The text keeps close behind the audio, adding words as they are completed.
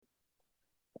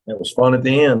It was fun at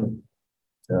the end.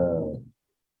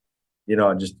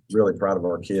 I'm just really proud of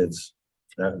our kids.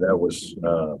 That was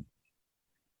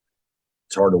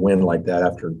it's hard to win like that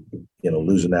after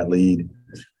losing that lead.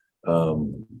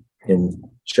 And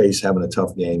Chase having a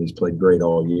tough game. He's played great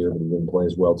all year, but he didn't play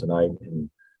as well tonight. And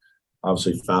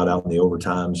obviously fouled out in the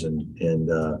overtimes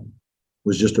and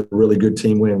was just a really good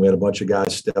team win. We had a bunch of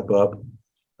guys step up.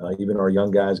 Even our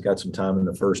young guys got some time in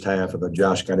the first half. I thought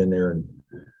Josh got in there and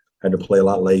had to play a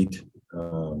lot late.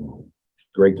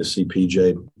 Great to see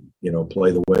PJ,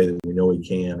 play the way that we know he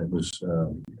can. It was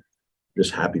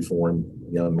just happy for him.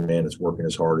 The young man is working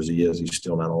as hard as he is. He's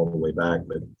still not all the way back,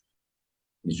 but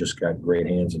he's just got great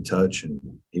hands and touch, and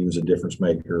he was a difference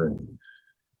maker. And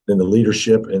then the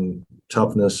leadership and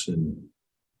toughness and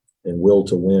will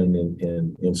to win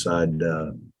and inside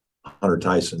Hunter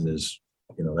Tyson is,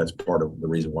 that's part of the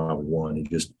reason why we won. He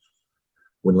just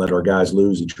wouldn't let our guys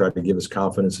lose. He tried to give us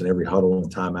confidence in every huddle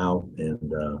and timeout.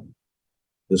 And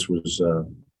this was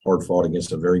hard fought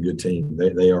against a very good team.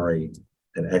 They are an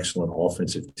excellent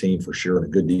offensive team for sure, and a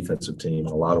good defensive team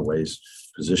in a lot of ways,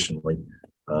 positionally.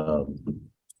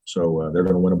 So they're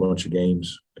going to win a bunch of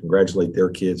games. Congratulate their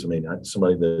kids. I mean,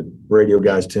 the radio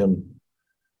guys, Tim,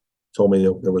 told me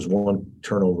that there was one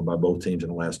turnover by both teams in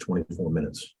the last 24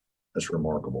 minutes. That's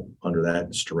remarkable under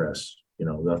that stress.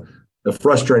 The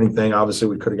frustrating thing, obviously,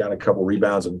 we could have gotten a couple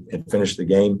rebounds and finished the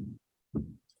game.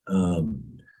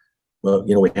 Well,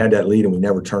 we had that lead and we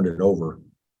never turned it over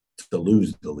to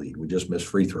lose the lead. We just missed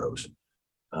free throws.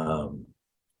 We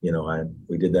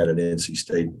did that at NC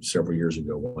State several years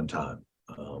ago one time,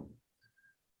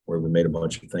 where we made a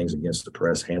bunch of things against the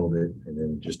press, handled it, and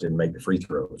then just didn't make the free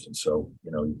throws. And so,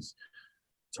 it's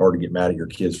hard to get mad at your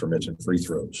kids for missing free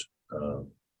throws.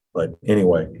 But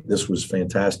anyway, this was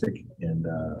fantastic, and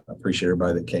I appreciate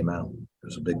everybody that came out. It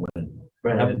was a big win.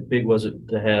 Brad, how big was it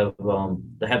to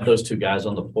have those two guys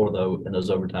on the floor though in those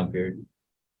overtime period?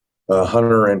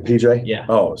 Hunter and PJ? Yeah.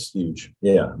 Oh, it's huge.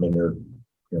 Yeah. I mean,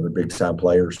 they're big time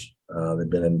players. They've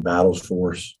been in battles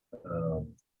for us.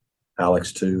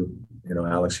 Alex too.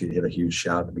 Alex, he hit a huge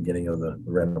shot at the beginning of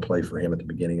we ran a play for him at the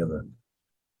beginning of the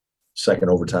second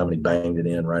overtime, and he banged it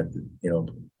in right,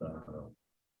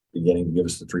 beginning to give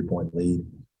us the 3-point lead.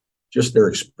 Just their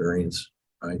experience,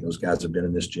 right? Those guys have been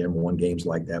in this gym, won games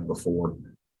like that before.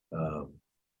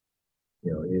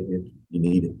 You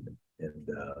need it, and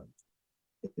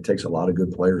it takes a lot of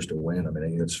good players to win. I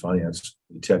mean, it's funny.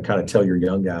 Kind of tell your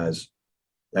young guys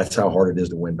that's how hard it is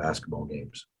to win basketball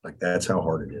games. Like, that's how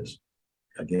hard it is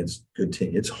against good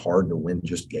teams. It's hard to win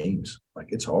just games. Like,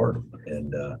 it's hard,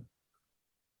 and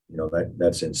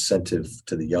that's incentive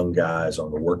to the young guys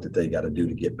on the work that they got to do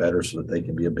to get better so that they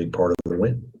can be a big part of the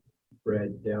win.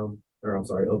 Brad,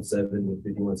 up 7 with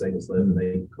 51 seconds left, and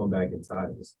they come back and tie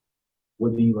us.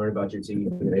 What do you learn about your team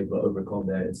being able to overcome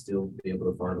that and still be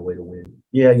able to find a way to win?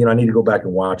 Yeah, I need to go back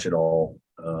and watch it all.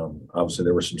 Obviously,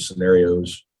 there were some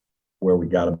scenarios where we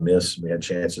got a miss. We had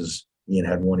chances. Ian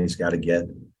had one he's got to get.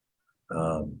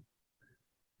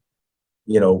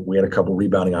 We had a couple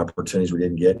rebounding opportunities we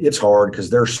didn't get. It's hard because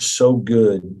they're so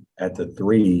good at the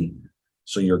three,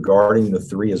 so you're guarding the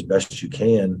three as best you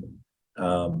can.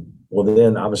 Well,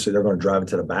 then obviously they're going to drive it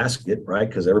to the basket, right?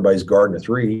 Because everybody's guarding the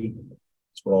three.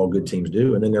 That's what all good teams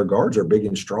do. And then their guards are big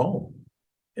and strong.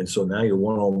 And so now you're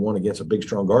one-on-one against a big,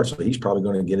 strong guard, so he's probably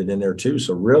going to get it in there too.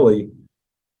 So really,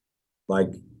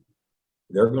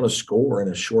 they're going to score in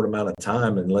a short amount of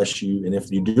time and if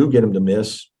you do get them to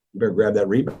miss, you better grab that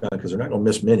rebound because they're not going to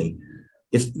miss many.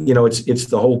 It's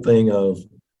the whole thing of,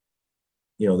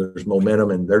 there's momentum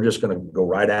and they're just going to go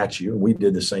right at you. And we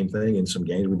did the same thing in some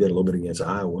games. We did a little bit against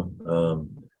Iowa.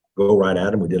 Go right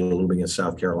at them. We did a little bit against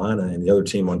South Carolina, and the other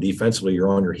team on defensively, you're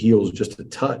on your heels just a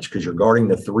touch because you're guarding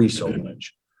the three so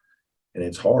much, and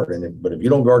it's hard. But if you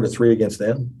don't guard the three against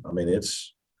them, I mean,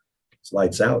 it's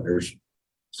lights out.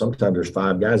 Sometimes there's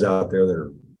 5 guys out there that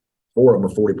are 4 of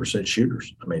them are 40%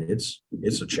 shooters. I mean, it's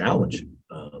a challenge.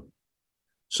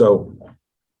 So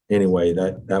anyway,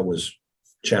 that was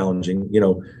challenging.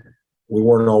 We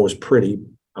weren't always pretty.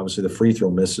 Obviously, the free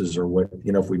throw misses are what,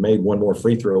 if we made one more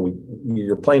free throw,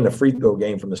 you're playing the free throw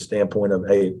game from the standpoint of,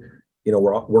 hey,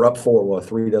 we're up 4. Well,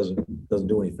 3 doesn't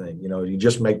do anything. You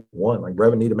just make one. Like,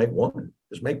 Brevin need to make one.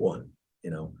 Just make one.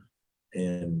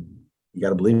 And you got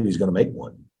to believe he's going to make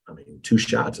one. I mean, 2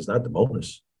 shots is not the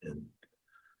bonus. And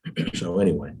so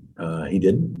anyway, he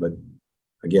didn't. But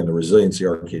again, the resiliency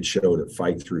our kids showed to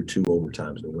fight through 2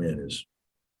 overtimes to win is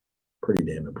pretty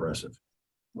damn impressive.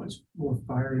 How much more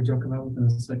fire did y'all come out with in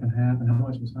the second half, and how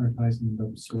much was Hunter Tyson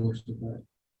the source of that?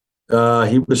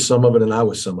 He was some of it and I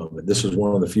was some of it. This was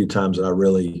one of the few times that I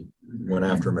really went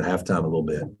after him at halftime a little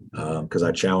bit because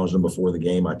I challenged him before the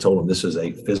game. I told him this is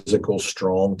a physical,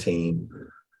 strong team.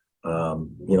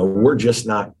 We're just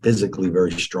not physically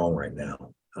very strong right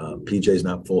now. PJ's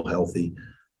not full healthy.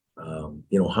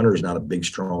 Hunter's not a big,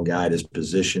 strong guy at his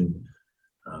position.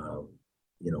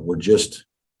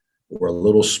 We're a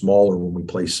little smaller when we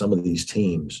play some of these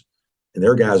teams. And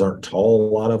their guys aren't tall,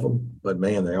 a lot of them, but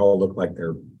man, they all look like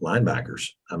they're linebackers.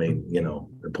 I mean,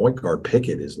 their point guard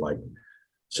Pickett is like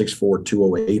 6'4",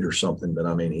 208 or something. But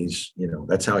I mean, he's,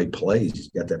 that's how he plays. He's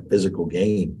got that physical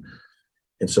game.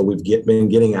 And so we've been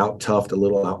getting out toughed a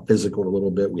little, out physical a little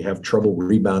bit. We have trouble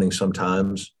rebounding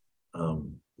sometimes.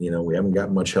 We haven't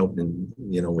gotten much help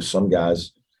with some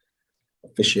guys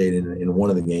officiating in one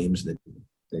of the games that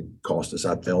cost us.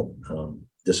 I felt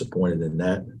disappointed in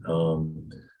that.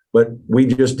 But we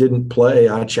just didn't play.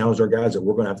 I challenged our guys that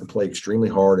we're going to have to play extremely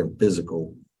hard and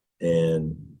physical.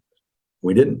 And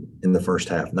we didn't in the first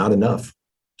half, not enough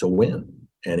to win.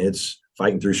 And it's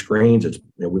fighting through screens.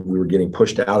 We were getting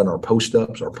pushed out in our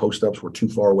post-ups. Our post-ups were too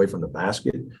far away from the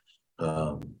basket.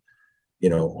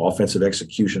 Offensive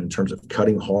execution in terms of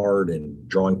cutting hard and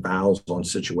drawing fouls on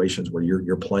situations where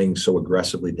you're playing so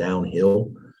aggressively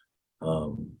downhill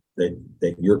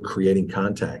that you're creating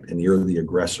contact and you're the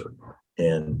aggressor.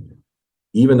 And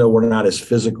even though we're not as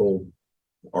physical,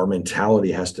 our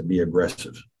mentality has to be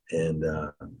aggressive. And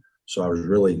so I was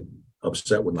really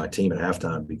upset with my team at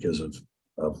halftime because of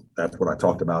that's what I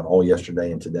talked about all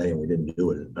yesterday and today, and we didn't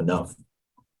do it enough.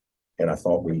 And I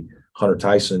thought Hunter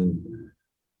Tyson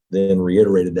then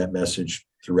reiterated that message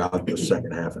throughout the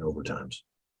second half and overtimes.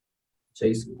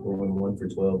 Chase going 1 for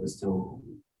 12 is still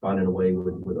finding a way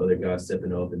with other guys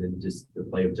stepping up, and then just the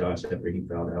play of Josh after he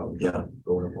fouled out. Yeah,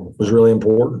 going up on the was really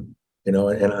important, and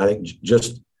I think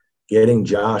just getting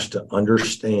Josh to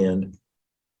understand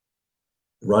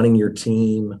running your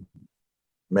team,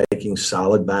 making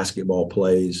solid basketball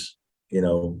plays. You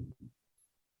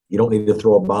don't need to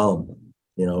throw a bomb.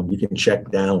 You can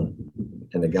check down,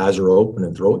 and the guys are open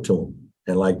and throw it to them.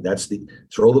 And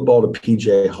throw the ball to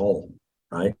PJ Hall,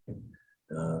 right?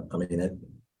 It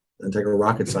doesn't take a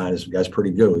rocket scientist. The guy's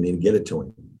pretty good. We need to get it to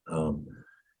him.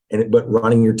 But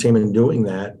running your team and doing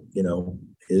that,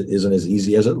 isn't as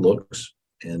easy as it looks.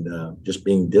 And just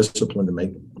being disciplined to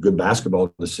make good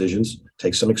basketball decisions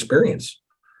takes some experience.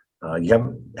 You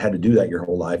haven't had to do that your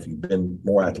whole life. You've been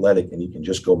more athletic and you can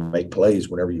just go make plays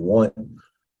whenever you want.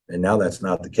 And now that's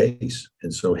not the case.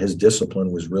 And so his discipline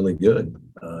was really good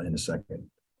in the second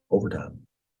overtime.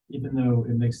 Even though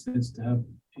it makes sense to have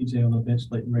PJ on the bench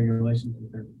late in regulation,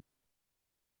 because they're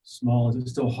small, is it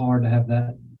still hard to have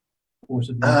that force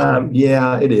of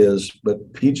yeah, it is.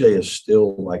 But PJ is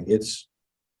still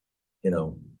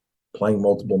playing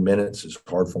multiple minutes is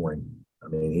hard for him. I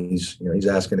mean, he's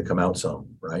asking to come out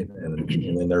some, right?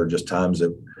 And then there are just times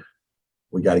that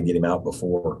we got to get him out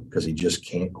before because he just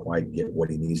can't quite get what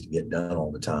he needs to get done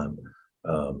all the time.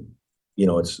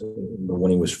 It's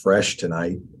when he was fresh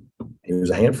tonight, he was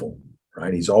a handful,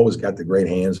 right? He's always got the great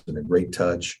hands and a great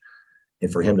touch.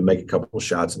 And for him to make a couple of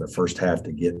shots in the first half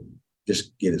to get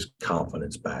his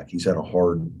confidence back. He's had a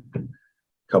hard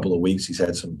couple of weeks. He's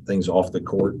had some things off the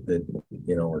court that,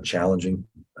 are challenging.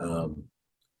 That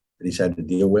he's had to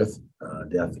deal with,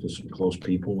 death to some close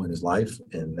people in his life,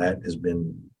 and that has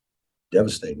been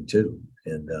devastating too.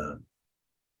 And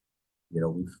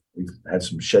we've had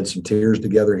shed some tears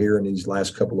together here in these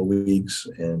last couple of weeks,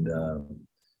 and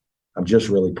I'm just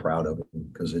really proud of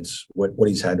him because it's what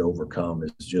he's had to overcome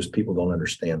is just people don't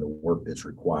understand the work that's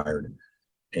required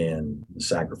and the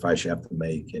sacrifice you have to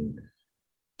make, and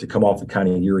to come off the kind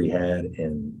of year he had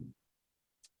and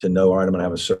to know, all right, I'm going to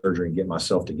have a surgery and get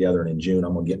myself together. And in June,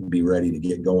 I'm going to be ready to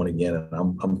get going again.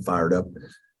 And I'm fired up.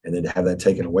 And then to have that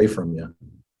taken away from you,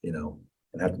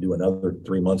 and have to do another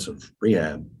 3 months of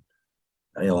rehab,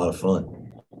 that ain't a lot of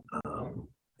fun.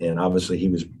 And obviously he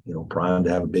was, primed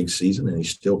to have a big season, and he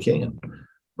still can.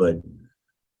 But,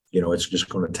 it's just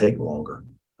going to take longer.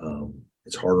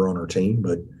 It's harder on our team,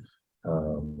 but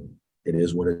it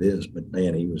is what it is. But,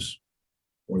 man, he was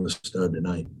one of the stud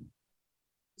tonight.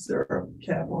 Is there a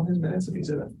cap on his minutes if he's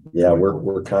at a? Yeah,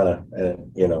 we're kind of,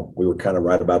 we were kind of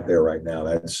right about there right now.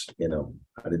 That's,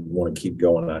 I didn't want to keep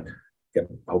going. I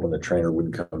kept hoping the trainer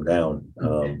wouldn't come down.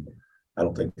 I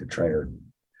don't think the trainer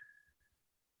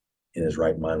in his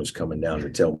right mind was coming down to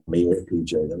tell me with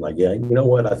PJ that yeah, you know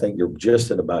what? I think you're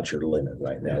just at about your limit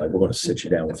right now. We're going to sit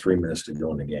you down with 3 minutes to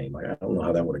go in the game. I don't know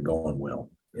how that would have gone well,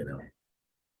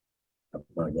 I'm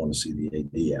not going to see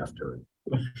the AD after.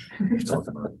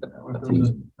 Talking about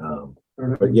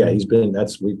but yeah,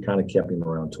 we've kind of kept him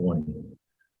around 20.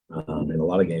 In a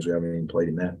lot of games, we haven't even played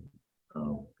him that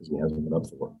because he hasn't been up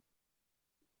for it.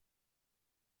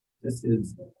 This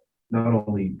is not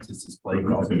only just his play,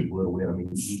 but also his will win. I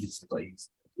mean, he just plays.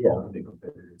 Yeah. Big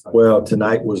competitors. Well,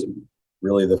 tonight was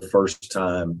really the first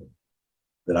time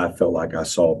that I felt like I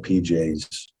saw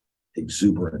PJ's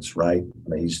exuberance, right? I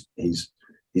mean,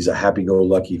 he's a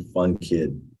happy-go-lucky, fun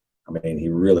kid. I mean, he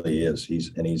really is.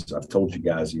 I've told you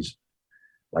guys, he's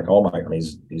like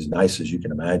he's nice as you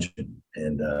can imagine.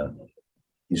 And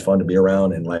he's fun to be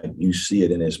around. And like you see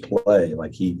it in his play,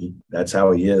 like that's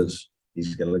how he is.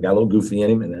 He's got a little goofy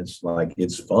in him, and it's like,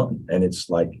 it's fun. And it's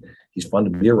like, he's fun to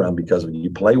be around because when you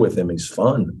play with him, he's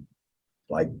fun.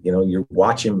 Like, you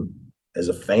watch him as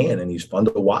a fan and he's fun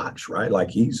to watch, right? Like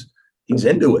he's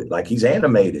into it. Like he's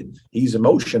animated, he's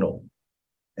emotional.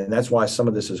 And that's why some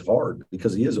of this is hard,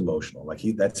 because he is emotional. Like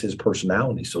that's his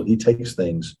personality. So he takes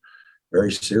things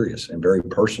very serious and very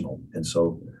personal. And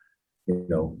so,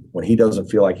 when he doesn't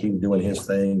feel like he's doing his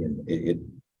thing, and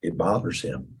it bothers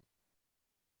him.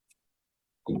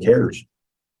 He cares.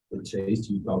 With Chase,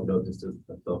 you talked about just a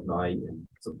tough night and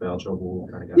some foul trouble.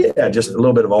 Yeah, just a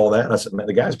little bit of all that. And I said, man,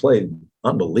 the guy's played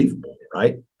unbelievable,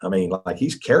 right? I mean, like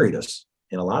he's carried us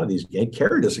in a lot of these games. He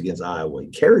carried us against Iowa. He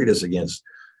carried us against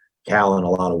Cal in a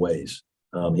lot of ways.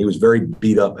 He was very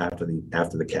beat up after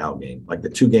the Cal game, like the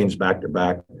 2 games back to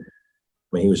back. I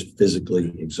mean, he was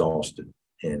physically exhausted,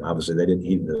 and obviously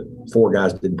the 4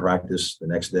 guys didn't practice the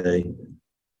next day,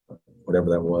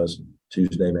 whatever that was,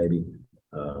 Tuesday maybe.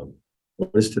 What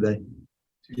is today?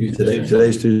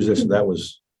 Today's Tuesday, so that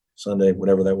was Sunday,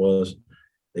 whatever that was.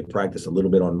 They practiced a little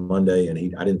bit on Monday, and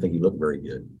I didn't think he looked very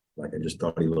good. Like I just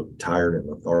thought he looked tired and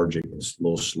lethargic and a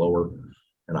little slower.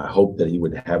 And I hope that he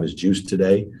would have his juice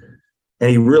today. And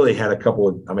he really had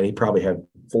he probably had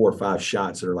 4 or 5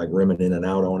 shots that are like rimming in and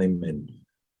out on him, and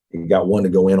he got one to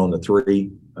go in on the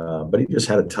 3. But he just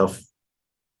had a tough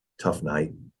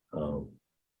night.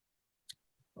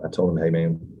 I told him, hey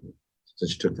man,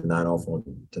 since you took the night off on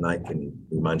tonight, can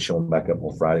you mind showing back up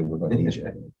on Friday? We're going to need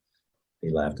you.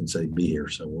 He laughed and said he'd be here,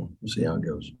 so we'll see how it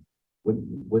goes.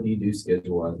 What do you do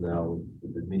schedule-wise now?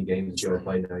 With as many games you ever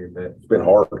play now, you're back. It's been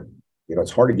hard.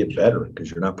 It's hard to get better because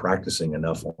you're not practicing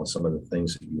enough on some of the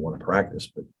things that you want to practice.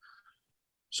 But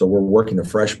so we're working the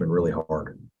freshmen really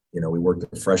hard. We worked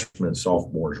the freshmen and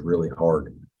sophomores really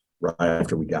hard right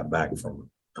after we got back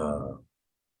from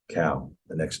Cal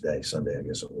the next day, Sunday, I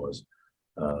guess it was.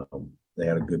 They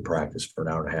had a good practice for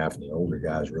an hour and a half, and the older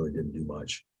guys really didn't do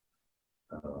much.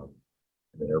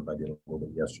 And then everybody did a little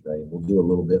bit yesterday, and we'll do a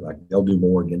little bit. Like they'll do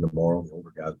more again tomorrow. The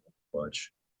older guys won't do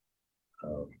much.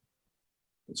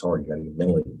 It's hard. You got to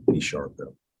mentally be sharp,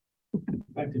 though.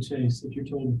 Back to Chase, if you're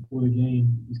told before the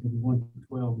game he's going to be 1 for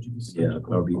 12, would you be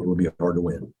skeptical? Yeah, it would be hard to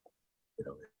win.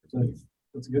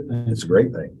 That's a good thing. It's a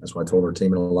great thing. That's why I told our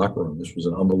team in the locker room, this was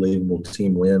an unbelievable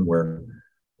team win where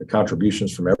the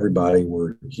contributions from everybody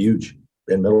were huge.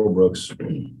 Ben Middlebrooks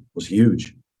was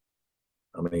huge.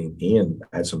 I mean, Ian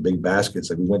had some big baskets.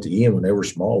 Like we went to Ian when they were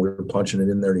small. We were punching it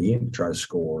in there to Ian to try to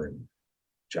score. And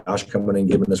Josh coming in and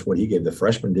giving us what he gave. The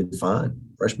freshmen did fine.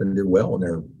 Freshmen did well in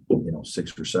their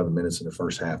 6 or 7 minutes in the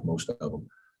first half, most of them.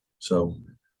 So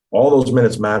all those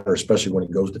minutes matter, especially when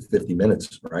it goes to 50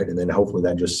 minutes, right? And then hopefully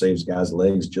that just saves guys'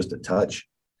 legs just a touch.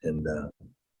 And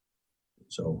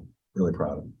so really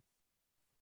proud of them.